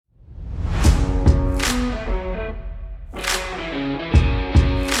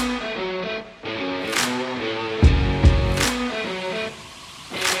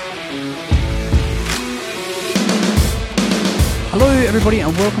everybody,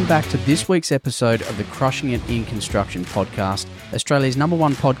 and welcome back to this week's episode of the Crushing It in Construction podcast, Australia's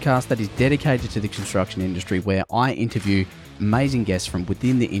 #1 podcast that is dedicated to the construction industry, where I interview amazing guests from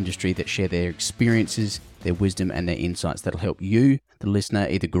within the industry that share their experiences, their wisdom, and their insights that'll help you, the listener,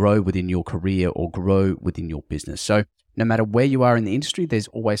 either grow within your career or grow within your business. So no matter where you are in the industry, there's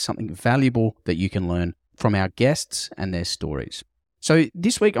always something valuable that you can learn from our guests and their stories. So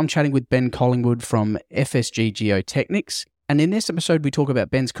this week I'm chatting with Ben Collingwood from FSG Geotechnics. And in this episode, we talk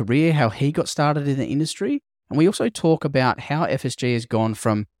about Ben's career, how he got started in the industry. And we also talk about how FSG has gone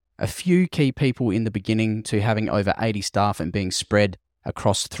from a few key people in the beginning to having over 80 staff and being spread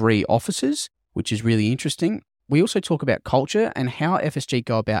across 3 offices, which is really interesting. We also talk about culture and how FSG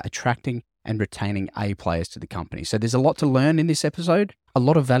go about attracting and retaining A players to the company. So there's a lot to learn in this episode, a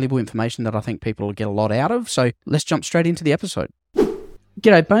lot of valuable information that I think people will get a lot out of. So let's jump straight into the episode.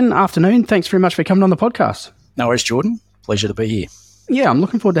 G'day, Ben. Afternoon. Thanks very much for coming on the podcast. No worries, Jordan. Pleasure to be here. Yeah, I'm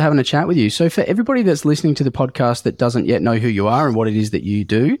looking forward to having a chat with you. So for everybody that's listening to the podcast that doesn't yet know who you are and what it is that you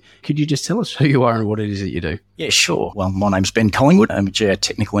do, could you just tell us who you are and what it is that you do? Yeah, sure. Well, my name's Ben Collingwood. I'm a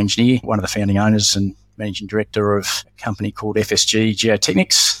geotechnical engineer, one of the founding owners and managing director of a company called FSG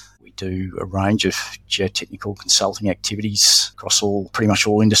Geotechnics. We do a range of geotechnical consulting activities across pretty much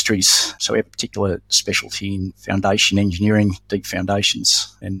all industries. So we have a particular specialty in foundation engineering, deep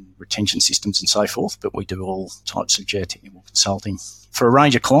foundations and retention systems and so forth, but we do all types of geotechnical consulting for a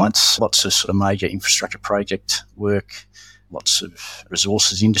range of clients, lots of sort of major infrastructure project work, lots of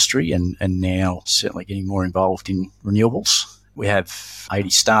resources industry, and now certainly getting more involved in renewables. We have 80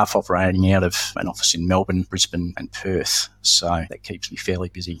 staff operating out of an office in Melbourne, Brisbane and Perth, so that keeps me fairly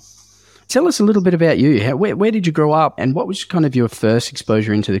busy. Tell us a little bit about you. Where did you grow up and what was kind of your first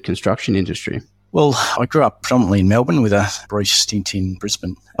exposure into the construction industry? Well, I grew up predominantly in Melbourne with a brief stint in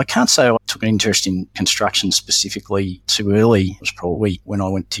Brisbane. I can't say I took an interest in construction specifically too early. It was probably when I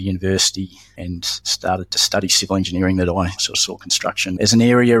went to university and started to study civil engineering that I sort of saw construction as an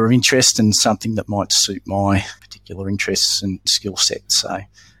area of interest and something that might suit my particular interests and skill set. So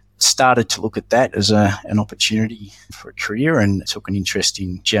started to look at that as an opportunity for a career and took an interest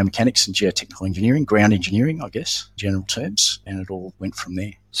in geomechanics and geotechnical engineering, ground engineering, I guess, general terms, and it all went from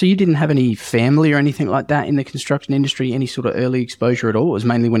there. So you didn't have any family or anything like that in the construction industry, any sort of early exposure at all? It was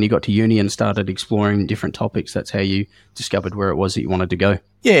mainly when you got to uni and started exploring different topics, that's how you discovered where it was that you wanted to go?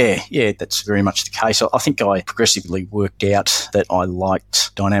 Yeah, that's very much the case. I think I progressively worked out that I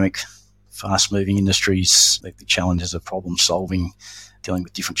liked dynamic, fast-moving industries, the challenges of problem-solving, dealing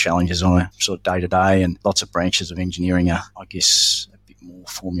with different challenges on a sort of day-to-day, and lots of branches of engineering are, I guess, a bit more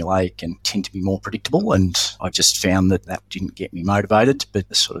formulaic and tend to be more predictable, and I just found that didn't get me motivated, but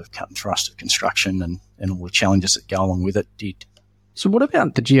the sort of cut and thrust of construction and all the challenges that go along with it did. So what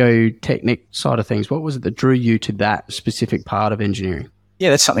about the geotechnic side of things? What was it that drew you to that specific part of engineering?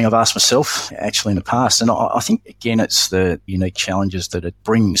 Yeah, that's something I've asked myself actually in the past, and I think, again, it's the unique challenges that it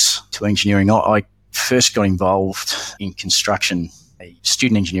brings to engineering. I first got involved in construction, a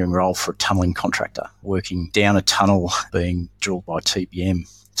student engineering role for a tunnelling contractor, working down a tunnel being drilled by TBM,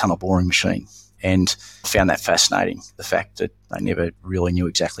 tunnel boring machine, and found that fascinating, the fact that they never really knew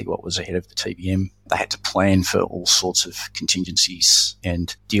exactly what was ahead of the TBM. They had to plan for all sorts of contingencies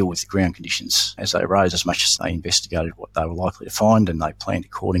and deal with the ground conditions as they arose, as much as they investigated what they were likely to find and they planned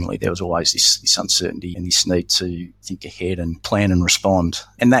accordingly. There was always this uncertainty and this need to think ahead and plan and respond.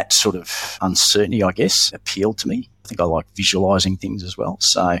 And that sort of uncertainty, I guess, appealed to me. I think I like visualising things as well.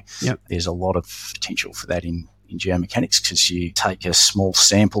 So There's a lot of potential for that in geomechanics, because you take a small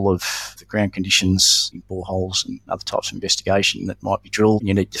sample of the ground conditions in boreholes and other types of investigation that might be drilled, and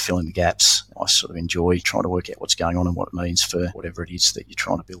you need to fill in the gaps. I sort of enjoy trying to work out what's going on and what it means for whatever it is that you're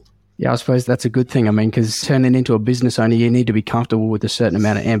trying to build. Yeah, I suppose that's a good thing. I mean, because turning into a business owner, you need to be comfortable with a certain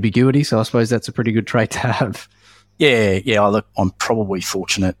amount of ambiguity. So I suppose that's a pretty good trait to have. Yeah. Look, I'm probably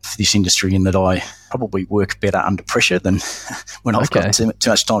fortunate for this industry in that I probably work better under pressure than when I've got too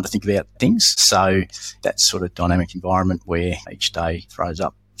much time to think about things. So that sort of dynamic environment where each day throws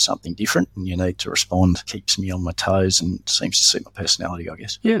up something different and you need to respond keeps me on my toes and seems to suit my personality, I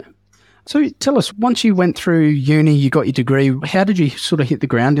guess. Yeah. So tell us, once you went through uni, you got your degree, how did you sort of hit the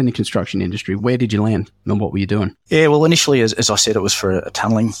ground in the construction industry? Where did you land and what were you doing? Yeah, well, initially, as I said, it was for a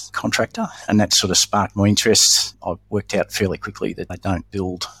tunnelling contractor, and that sort of sparked my interest. I worked out fairly quickly that they don't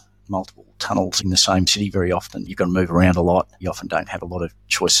build multiple tunnels in the same city very often. You've got to move around a lot. You often don't have a lot of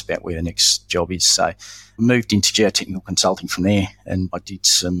choice about where the next job is. So I moved into geotechnical consulting from there, and I did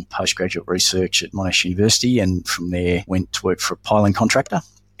some postgraduate research at Monash University, and from there went to work for a piling contractor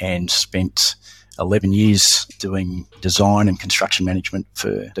and spent 11 years doing design and construction management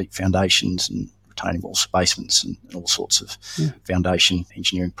for deep foundations and retaining walls, basements and all sorts of foundation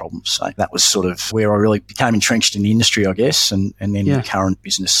engineering problems. So that was sort of where I really became entrenched in the industry, I guess, and then the current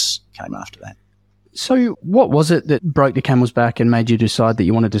business came after that. So what was it that broke the camel's back and made you decide that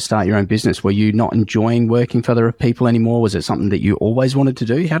you wanted to start your own business? Were you not enjoying working for other people anymore? Was it something that you always wanted to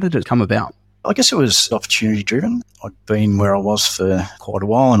do? How did it come about? I guess it was opportunity driven. I'd been where I was for quite a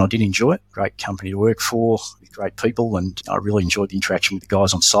while and I did enjoy it. Great company to work for, with great people, and I really enjoyed the interaction with the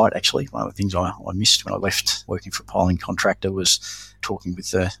guys on site, actually. One of the things I missed when I left working for a piling contractor was talking with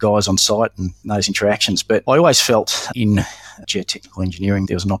the guys on site and those interactions. But I always felt in geotechnical engineering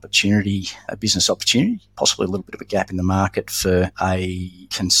there was an opportunity, a business opportunity, possibly a little bit of a gap in the market for a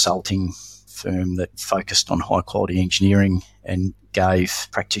consulting firm that focused on high quality engineering and gave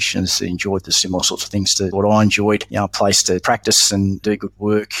practitioners that enjoyed the similar sorts of things to what I enjoyed, a place to practice and do good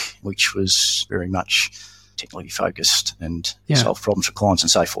work, which was very much technically focused and solve problems for clients and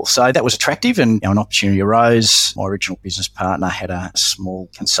so forth. So that was attractive, and an opportunity arose. My original business partner had a small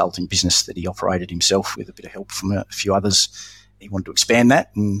consulting business that he operated himself with a bit of help from a few others. He wanted to expand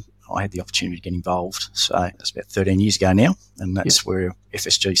that, and I had the opportunity to get involved. So that's about 13 years ago now, and that's where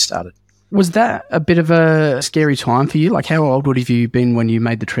FSG started. Was that a bit of a scary time for you? Like, how old would have you been when you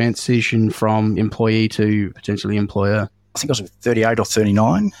made the transition from employee to potentially employer? I think I was 38 or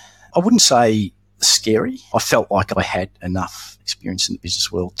 39. I wouldn't say scary. I felt like I had enough experience in the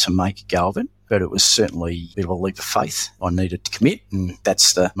business world to make a go of it, but it was certainly a bit of a leap of faith. I needed to commit, and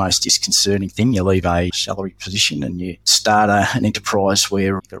that's the most disconcerting thing. You leave a salary position and you start an enterprise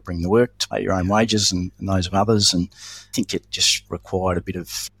where you've got to bring the work to pay your own wages and those of others, and I think it just required a bit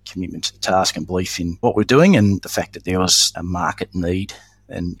of commitment to the task and belief in what we're doing and the fact that there was a market need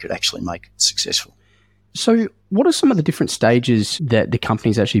and could actually make it successful. So what are some of the different stages that the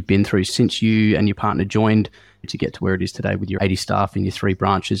company's actually been through since you and your partner joined to get to where it is today with your 80 staff and your 3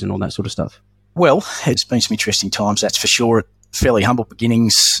 branches and all that sort of stuff? Well, it's been some interesting times, that's for sure. At fairly humble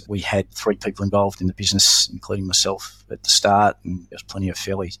beginnings, we had 3 people involved in the business, including myself at the start, and there was plenty of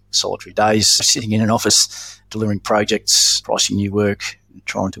fairly solitary days sitting in an office, delivering projects, pricing new work,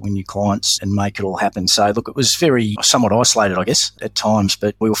 trying to win new clients and make it all happen. So, look, it was somewhat isolated, I guess, at times,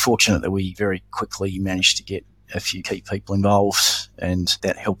 but we were fortunate that we very quickly managed to get a few key people involved, and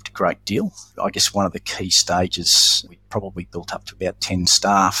that helped a great deal. I guess one of the key stages, we probably built up to about 10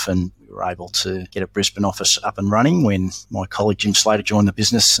 staff, and we were able to get a Brisbane office up and running when my colleague Jim Slater joined the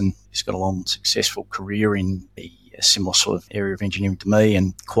business, and he's got a long, successful career in a similar sort of area of engineering to me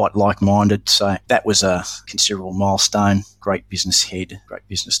and quite like-minded. So that was a considerable milestone. Great business head, great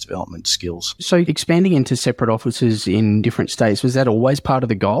business development skills. So expanding into separate offices in different states, was that always part of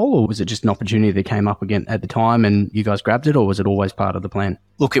the goal, or was it just an opportunity that came up again at the time and you guys grabbed it, or was it always part of the plan?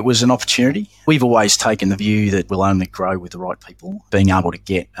 Look, it was an opportunity. We've always taken the view that we'll only grow with the right people. Being able to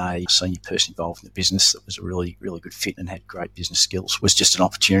get a senior person involved in the business that was a really, really good fit and had great business skills was just an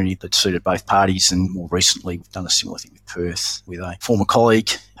opportunity that suited both parties. And more recently, we've done a similar thing with Perth with a former colleague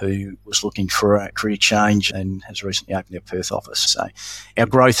who was looking for a career change and has recently opened our Perth office. So our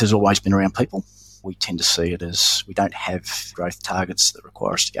growth has always been around people. We tend to see it as we don't have growth targets that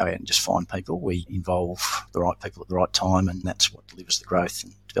require us to go out and just find people. We involve the right people at the right time, and that's what delivers the growth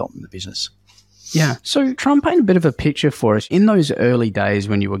and development of the business. Yeah. So try and paint a bit of a picture for us. In those early days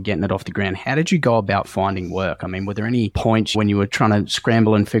when you were getting it off the ground, how did you go about finding work? I mean, were there any points when you were trying to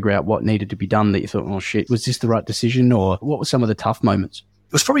scramble and figure out what needed to be done that you thought, oh shit, was this the right decision? Or what were some of the tough moments?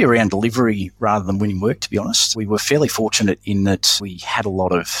 It was probably around delivery rather than winning work, to be honest. We were fairly fortunate in that we had a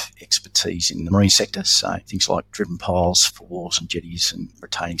lot of expertise in the marine sector, so things like driven piles for wharves and jetties and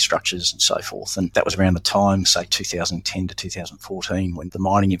retaining structures and so forth. And that was around the time, say 2010 to 2014, when the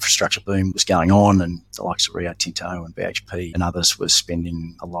mining infrastructure boom was going on, and the likes of Rio Tinto and BHP and others were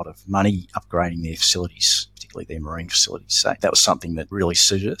spending a lot of money upgrading their facilities, particularly their marine facilities. So that was something that really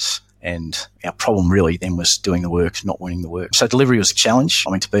suited us. And our problem really then was doing the work, not winning the work. So delivery was a challenge.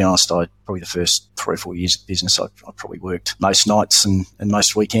 I mean, to be honest, probably the first 3 or 4 years of business, I probably worked most nights and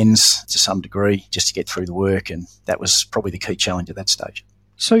most weekends to some degree just to get through the work. And that was probably the key challenge at that stage.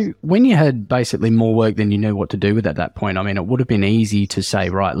 So when you had basically more work than you knew what to do with at that point, I mean, it would have been easy to say,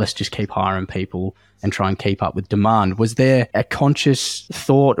 right, let's just keep hiring people and try and keep up with demand. Was there a conscious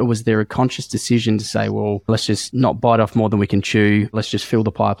thought, or was there a conscious decision to say, well, let's just not bite off more than we can chew. Let's just fill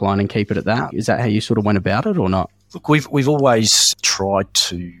the pipeline and keep it at that? Is that how you sort of went about it or not? Look, we've always tried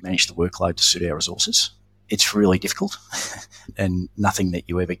to manage the workload to suit our resources. it's really difficult and nothing that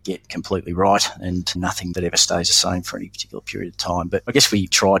you ever get completely right and nothing that ever stays the same for any particular period of time. But I guess we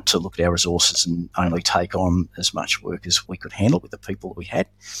tried to look at our resources and only take on as much work as we could handle with the people that we had.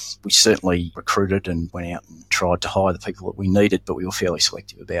 We certainly recruited and went out and tried to hire the people that we needed, but we were fairly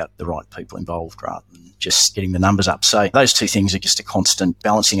selective about the right people involved rather than just getting the numbers up. So those two things are just a constant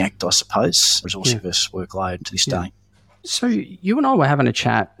balancing act, I suppose, resource versus workload to this day. So you and I were having a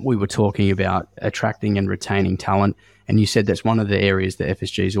chat. We were talking about attracting and retaining talent, and you said that's one of the areas that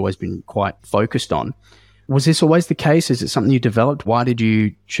FSG has always been quite focused on. Was this always the case? Is it something you developed? Why did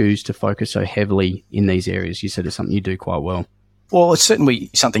you choose to focus so heavily in these areas? You said it's something you do quite well. Well, it's certainly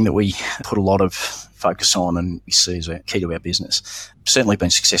something that we put a lot of focus on and we see as a key to our business. Certainly been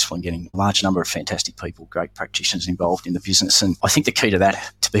successful in getting a large number of fantastic people, great practitioners involved in the business. And I think the key to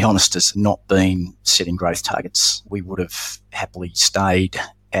that, to be honest, has not been setting growth targets. We would have happily stayed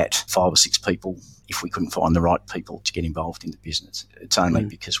at 5 or 6 people if we couldn't find the right people to get involved in the business. It's only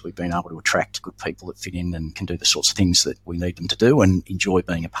because we've been able to attract good people that fit in and can do the sorts of things that we need them to do and enjoy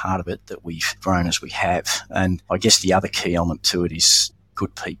being a part of it that we've grown as we have. And I guess the other key element to it is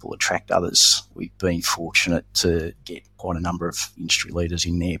good people attract others. We've been fortunate to get quite a number of industry leaders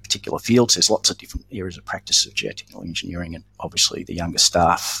in their particular fields. There's lots of different areas of practice of geotechnical engineering, and obviously the younger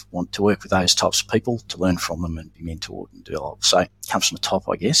staff want to work with those types of people to learn from them and be mentored and develop. So it comes from the top,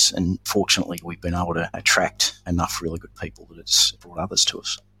 I guess, and fortunately we've been able to attract enough really good people that it's brought others to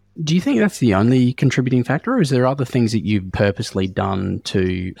us. Do you think that's the only contributing factor, or is there other things that you've purposely done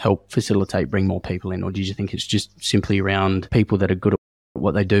to help facilitate, bring more people in, or do you think it's just simply around people that are good at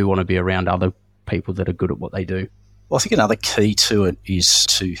what they do want to be around other people that are good at what they do? Well, I think another key to it is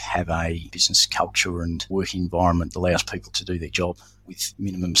to have a business culture and working environment that allows people to do their job with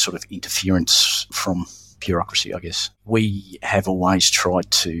minimum sort of interference from bureaucracy, I guess. We have always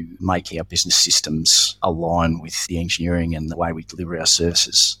tried to make our business systems align with the engineering and the way we deliver our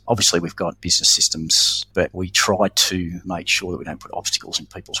services. Obviously, we've got business systems, but we try to make sure that we don't put obstacles in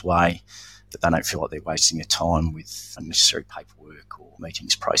people's way, that they don't feel like they're wasting their time with unnecessary paperwork or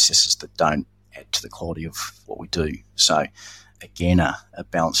meetings processes that don't add to the quality of what we do. So again, a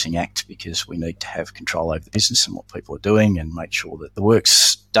balancing act, because we need to have control over the business and what people are doing and make sure that the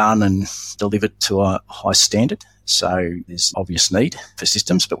work's done and delivered to a high standard. So there's obvious need for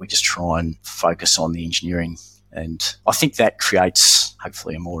systems, but we just try and focus on the engineering. And I think that creates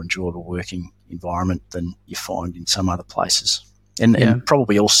hopefully a more enjoyable working environment than you find in some other places. And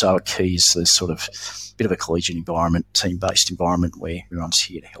probably also a key is the sort of bit of a collegiate environment, team-based environment where everyone's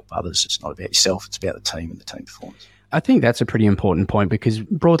here to help others. It's not about yourself, it's about the team and the team performance. I think that's a pretty important point, because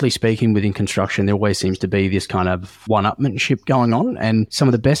broadly speaking, within construction, there always seems to be this kind of one-upmanship going on. And some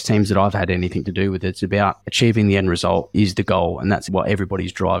of the best teams that I've had anything to do with, it's about achieving the end result is the goal. And that's what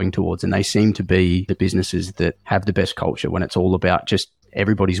everybody's driving towards. And they seem to be the businesses that have the best culture when it's all about just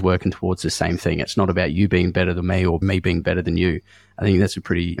everybody's working towards the same thing. It's not about you being better than me or me being better than you. I think that's a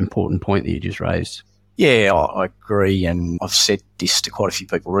pretty important point that you just raised. Yeah, I agree. And I've said this to quite a few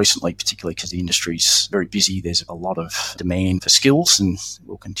people recently, particularly because the industry's very busy. There's a lot of demand for skills and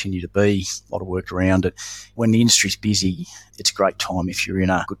will continue to be a lot of work around it. When the industry's busy, it's a great time if you're in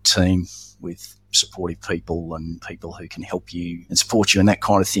a good team with supportive people and people who can help you and support you and that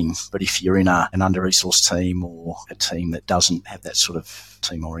kind of thing. But if you're in an under-resourced team or a team that doesn't have that sort of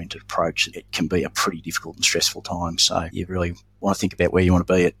team-oriented approach, it can be a pretty difficult and stressful time. So you really want to think about where you want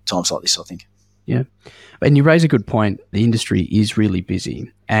to be at times like this, I think. Yeah. And you raise a good point. The industry is really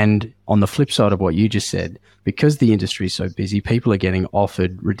busy. And on the flip side of what you just said, because the industry is so busy, people are getting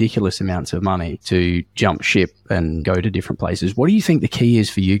offered ridiculous amounts of money to jump ship and go to different places. What do you think the key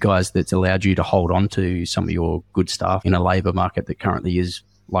is for you guys that's allowed you to hold on to some of your good staff in a labour market that currently is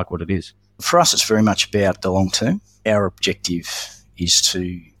like what it is? For us, it's very much about the long term. Our objective is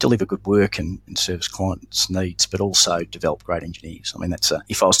to deliver good work and service clients' needs, but also develop great engineers. I mean,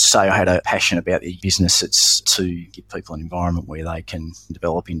 if I was to say I had a passion about the business, it's to give people an environment where they can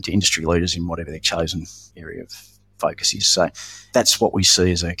develop into industry leaders in whatever their chosen area of focus is. So that's what we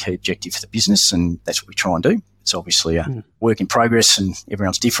see as a key objective for the business, and that's what we try and do. It's obviously a work in progress, and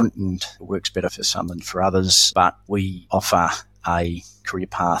everyone's different, and it works better for some than for others, but we offer a career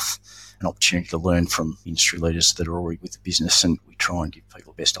path, an opportunity to learn from industry leaders that are already with the business, and we try and give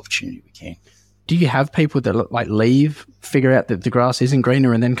people the best opportunity we can. Do you have people that leave, figure out that the grass isn't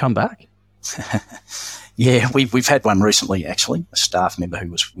greener and then come back? Yeah, we've had one recently, actually, a staff member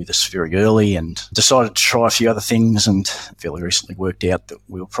who was with us very early and decided to try a few other things, and fairly recently worked out that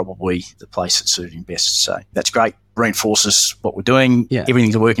we were probably the place that suited him best. So that's great. Reinforces what we're doing. Yeah.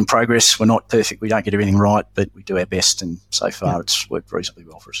 Everything's a work in progress. We're not perfect. We don't get everything right, but we do our best, and so far it's worked reasonably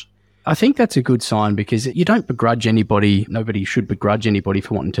well for us. I think that's a good sign because you don't begrudge anybody. Nobody should begrudge anybody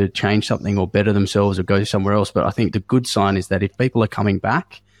for wanting to change something or better themselves or go somewhere else. But I think the good sign is that if people are coming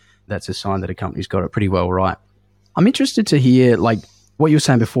back, that's a sign that a company's got it pretty well right. I'm interested to hear, like, what you were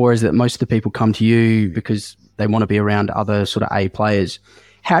saying before is that most of the people come to you because they want to be around other sort of A players.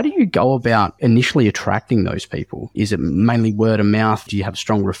 How do you go about initially attracting those people? Is it mainly word of mouth? Do you have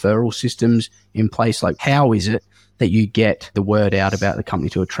strong referral systems in place? Like, how is it that you get the word out about the company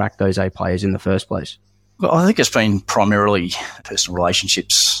to attract those A players in the first place? Well, I think it's been primarily personal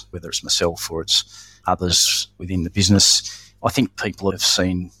relationships, whether it's myself or it's others within the business. I think people have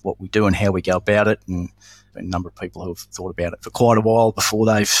seen what we do and how we go about it, and a number of people who have thought about it for quite a while before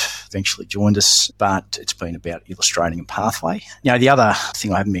they've eventually joined us, but it's been about illustrating a pathway. The other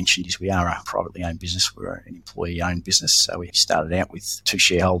thing I haven't mentioned is we are a privately owned business. We're an employee-owned business, so we started out with 2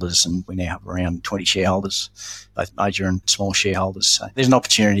 shareholders and we now have around 20 shareholders, both major and small shareholders. So there's an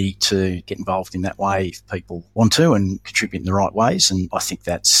opportunity to get involved in that way if people want to and contribute in the right ways, and I think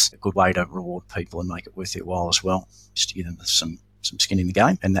that's a good way to reward people and make it worth their while as well, just to give them some skin in the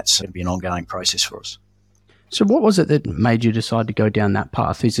game, and that's going to be an ongoing process for us. So what was it that made you decide to go down that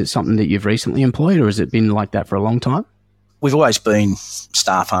path? Is it something that you've recently employed, or has it been like that for a long time? We've always been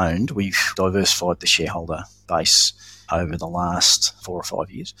staff-owned. We've diversified the shareholder base over the last 4 or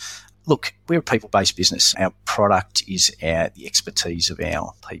 5 years. Look, we're a people-based business. Our product is the expertise of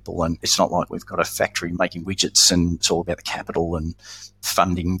our people, and it's not like we've got a factory making widgets and it's all about the capital and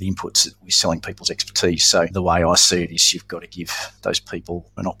funding the inputs. We're selling people's expertise. So the way I see it is you've got to give those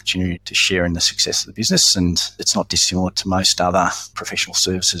people an opportunity to share in the success of the business, and it's not dissimilar to most other professional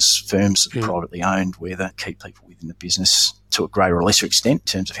services firms that are privately owned, where they keep people within the business to a greater or lesser extent in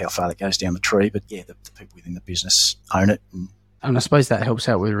terms of how far that goes down the tree. But yeah, the people within the business own it. And I suppose that helps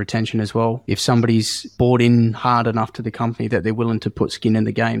out with retention as well. If somebody's bought in hard enough to the company that they're willing to put skin in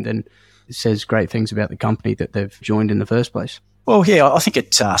the game, then it says great things about the company that they've joined in the first place. Well, yeah, I think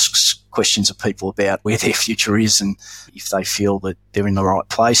it asks questions of people about where their future is, and if they feel that they're in the right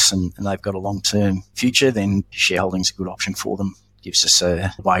place and they've got a long-term future, then shareholding's a good option for them. Gives us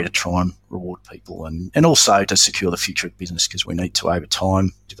a way to try and reward people and also to secure the future of the business, because we need to, over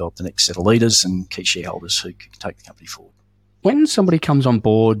time, develop the next set of leaders and key shareholders who can take the company forward. When somebody comes on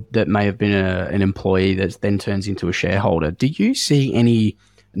board that may have been an employee that then turns into a shareholder, do you see any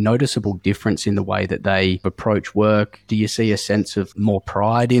noticeable difference in the way that they approach work? Do you see a sense of more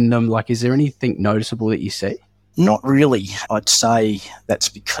pride in them? Like, is there anything noticeable that you see? Not really. I'd say that's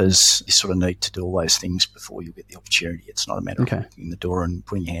because you sort of need to do all those things before you get the opportunity. It's not a matter of walking in the door and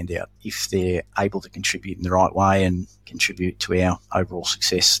putting your hand out. If they're able to contribute in the right way and contribute to our overall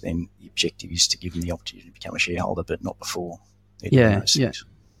success, then the objective is to give them the opportunity to become a shareholder, but not before. Yeah.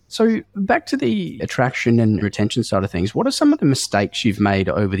 So back to the attraction and retention side of things, what are some of the mistakes you've made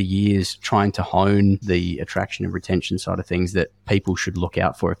over the years trying to hone the attraction and retention side of things that people should look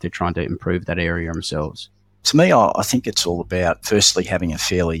out for if they're trying to improve that area themselves? To me, I think it's all about, firstly, having a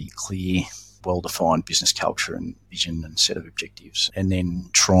fairly clear, well-defined business culture and vision and set of objectives, and then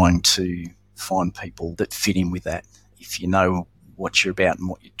trying to find people that fit in with that. If you know what you're about and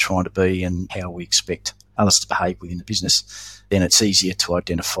what you're trying to be and how we expect others to behave within the business, then it's easier to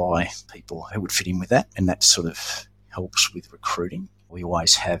identify people who would fit in with that, and that sort of helps with recruiting. We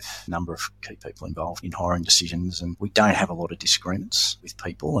always have a number of key people involved in hiring decisions, and we don't have a lot of disagreements with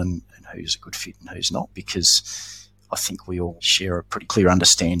people and who's a good fit and who's not, because I think we all share a pretty clear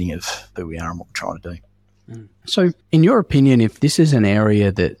understanding of who we are and what we're trying to do. So in your opinion, if this is an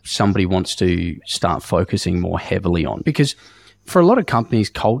area that somebody wants to start focusing more heavily on, because for a lot of companies,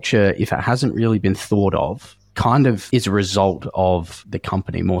 culture, if it hasn't really been thought of, kind of is a result of the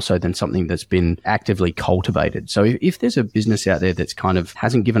company more so than something that's been actively cultivated. So if there's a business out there that's kind of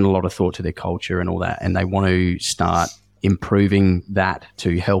hasn't given a lot of thought to their culture and all that, and they want to start improving that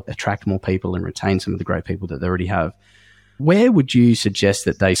to help attract more people and retain some of the great people that they already have, where would you suggest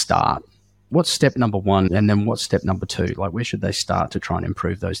that they start? What's step number 1? And then what's step number 2? Like, where should they start to try and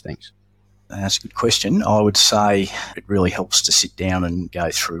improve those things? That's a good question. I would say it really helps to sit down and go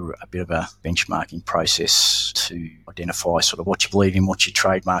through a bit of a benchmarking process to identify sort of what you believe in, what your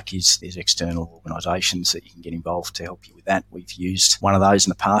trademark is. There's external organisations that you can get involved to help you with that. We've used one of those in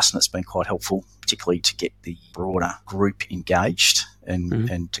the past and it's been quite helpful, particularly to get the broader group engaged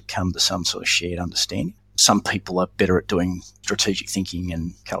and to come to some sort of shared understanding. Some people are better at doing strategic thinking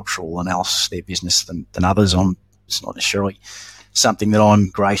and cultural analysis of their business than others. It's not necessarily something that I'm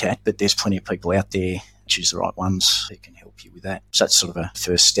great at, but there's plenty of people out there. Choose the right ones who can help you with that. So that's sort of a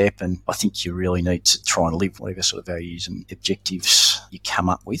first step, and I think you really need to try and live whatever sort of values and objectives you come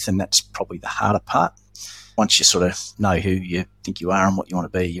up with, and that's probably the harder part. once you sort of know who you think you are and what you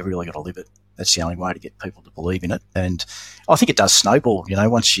want to be, you really got to live it. That's the only way to get people to believe in it. And I think it does snowball,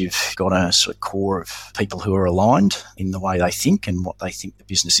 once you've got a sort of core of people who are aligned in the way they think and what they think the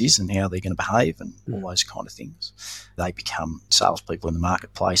business is and how they're going to behave and all those kind of things. They become salespeople in the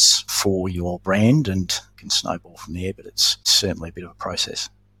marketplace for your brand and can snowball from there, but it's certainly a bit of a process.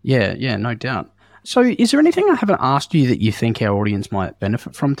 Yeah, no doubt. So is there anything I haven't asked you that you think our audience might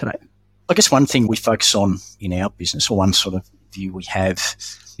benefit from today? I guess one thing we focus on in our business, or one sort of view we have,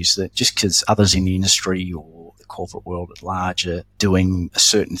 is that just because others in the industry or the corporate world at large are doing a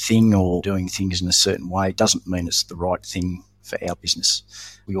certain thing or doing things in a certain way doesn't mean it's the right thing for our business.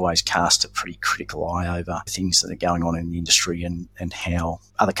 We always cast a pretty critical eye over things that are going on in the industry and how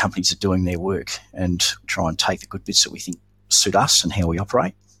other companies are doing their work, and try and take the good bits that we think suit us and how we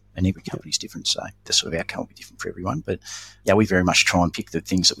operate. And every company is different, so the sort of outcome will be different for everyone. But yeah, we very much try and pick the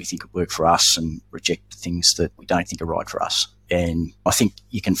things that we think would work for us and reject the things that we don't think are right for us. And I think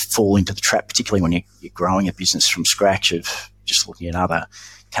you can fall into the trap, particularly when you're growing a business from scratch, of just looking at other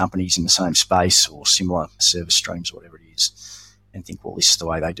companies in the same space or similar service streams or whatever it is, and think, well, this is the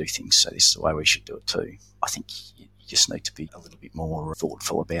way they do things, so this is the way we should do it too. I think you just need to be a little bit more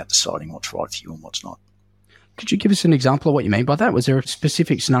thoughtful about deciding what's right for you and what's not. Could you give us an example of what you mean by that? Was there a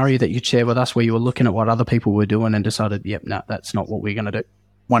specific scenario that you'd share with us where you were looking at what other people were doing and decided, yep, no, that's not what we're going to do?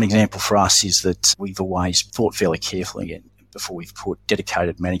 One example for us is that we've always thought fairly carefully before we've put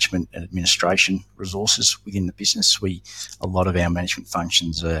dedicated management and administration resources within the business. A lot of our management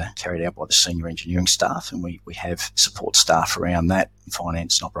functions are carried out by the senior engineering staff, and we have support staff around that,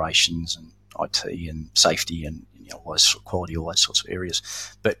 finance and operations and IT and safety and all those sort of quality, all those sorts of areas.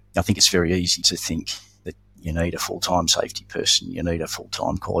 But I think it's very easy to think that you need a full-time safety person, you need a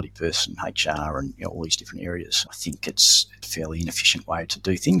full-time quality person, HR, and all these different areas. I think it's a fairly inefficient way to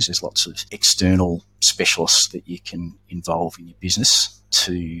do things. There's lots of external specialists that you can involve in your business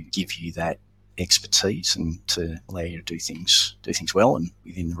to give you that expertise and to allow you to do things well and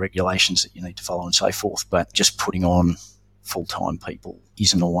within the regulations that you need to follow and so forth. But just putting on full-time people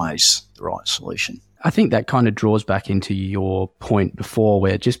isn't always the right solution. I think that kind of draws back into your point before,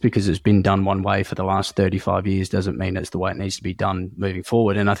 where just because it's been done one way for the last 35 years doesn't mean it's the way it needs to be done moving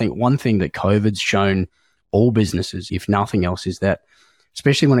forward. And I think one thing that COVID's shown all businesses, if nothing else, is that,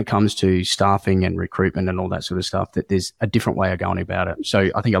 especially when it comes to staffing and recruitment and all that sort of stuff, that there's a different way of going about it. So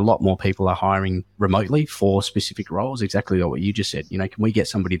I think a lot more people are hiring remotely for specific roles, exactly like what you just said. Can we get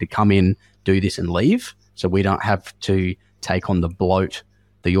somebody to come in, do this and leave, so we don't have to take on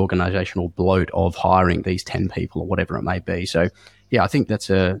the organizational bloat of hiring these 10 people or whatever it may be. So yeah, I think that's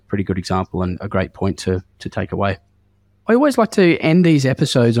a pretty good example and a great point to take away. I always like to end these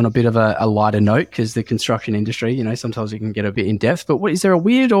episodes on a bit of a lighter note, because the construction industry, sometimes it can get a bit in depth, but is there a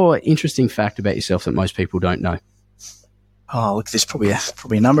weird or interesting fact about yourself that most people don't know? Oh, look, there's probably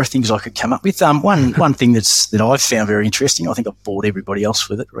a number of things I could come up with. One thing that I've found very interesting, I think I've bored everybody else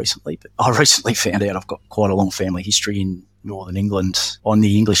with it recently, but I recently found out I've got quite a long family history in Northern England. On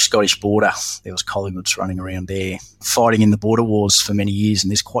the English-Scottish border, there was Collingwoods running around there, fighting in the border wars for many years,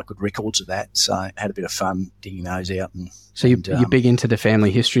 and there's quite good records of that. So I had a bit of fun digging those out. So you're big into the family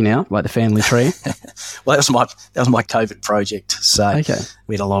history now, like the family tree? Well, that was my COVID project. So okay.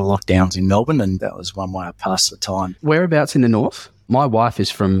 We had a lot of lockdowns in Melbourne, and that was one way I passed the time. Whereabouts in the north? My wife is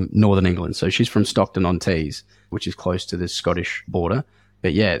from Northern England, so she's from Stockton-on-Tees, which is close to the Scottish border.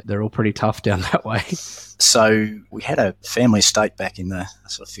 But yeah, they're all pretty tough down that way. So we had a family estate back in the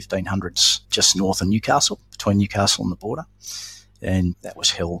sort of 1500s just north of Newcastle, between Newcastle and the border. And that was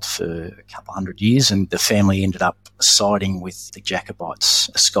held for a couple of 100 years. And the family ended up siding with the Jacobites,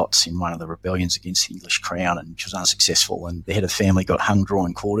 the Scots, in one of the rebellions against the English crown, and which was unsuccessful. And the head of the family got hung, drawn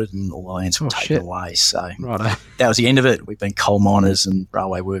and quartered, and all the lands were taken away. So that was the end of it. We've been coal miners and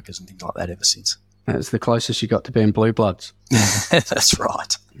railway workers and things like that ever since. That's the closest you got to being blue bloods. That's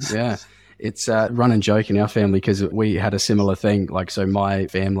right. Yeah. It's a running joke in our family, because we had a similar thing. So my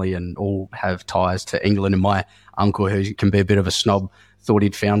family and all have ties to England, and my uncle, who can be a bit of a snob, thought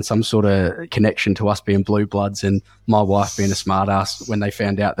he'd found some sort of connection to us being blue bloods, and my wife, being a smart ass, when they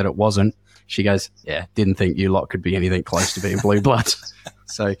found out that it wasn't, she goes, yeah, didn't think you lot could be anything close to being blue bloods.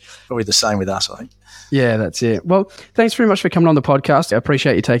 So probably the same with us, I think. Yeah, that's it. Well, thanks very much for coming on the podcast. I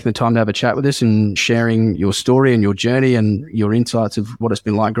appreciate you taking the time to have a chat with us and sharing your story and your journey and your insights of what it's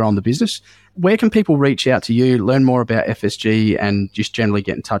been like growing the business. Where can people reach out to you, learn more about FSG, and just generally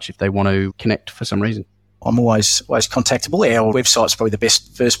get in touch if they want to connect for some reason? I'm always contactable. Our website's probably the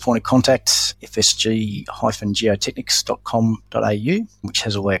best first point of contact, fsg-geotechnics.com.au, which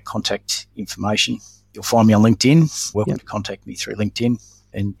has all our contact information. You'll find me on LinkedIn. Welcome to contact me through LinkedIn,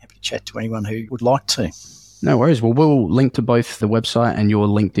 and happy to chat to anyone who would like to. No worries. Well, we'll link to both the website and your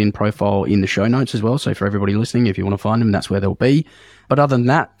LinkedIn profile in the show notes as well. So for everybody listening, if you want to find them, that's where they'll be. But other than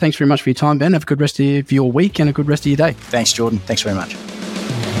that, thanks very much for your time, Ben. Have a good rest of your week and a good rest of your day. Thanks, Jordan. Thanks very much.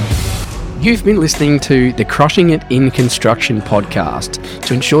 You've been listening to the Crushing It in Construction podcast.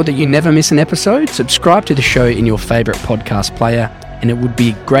 To ensure that you never miss an episode, subscribe to the show in your favourite podcast player, and it would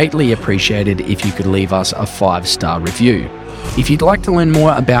be greatly appreciated if you could leave us a 5-star review. If you'd like to learn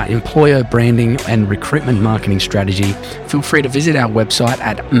more about employer branding and recruitment marketing strategy, feel free to visit our website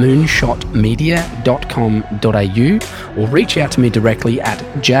at moonshotmedia.com.au or reach out to me directly at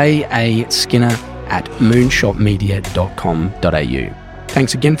jaskinner@moonshotmedia.com.au.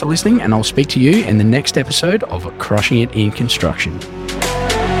 Thanks again for listening, and I'll speak to you in the next episode of Crushing It in Construction.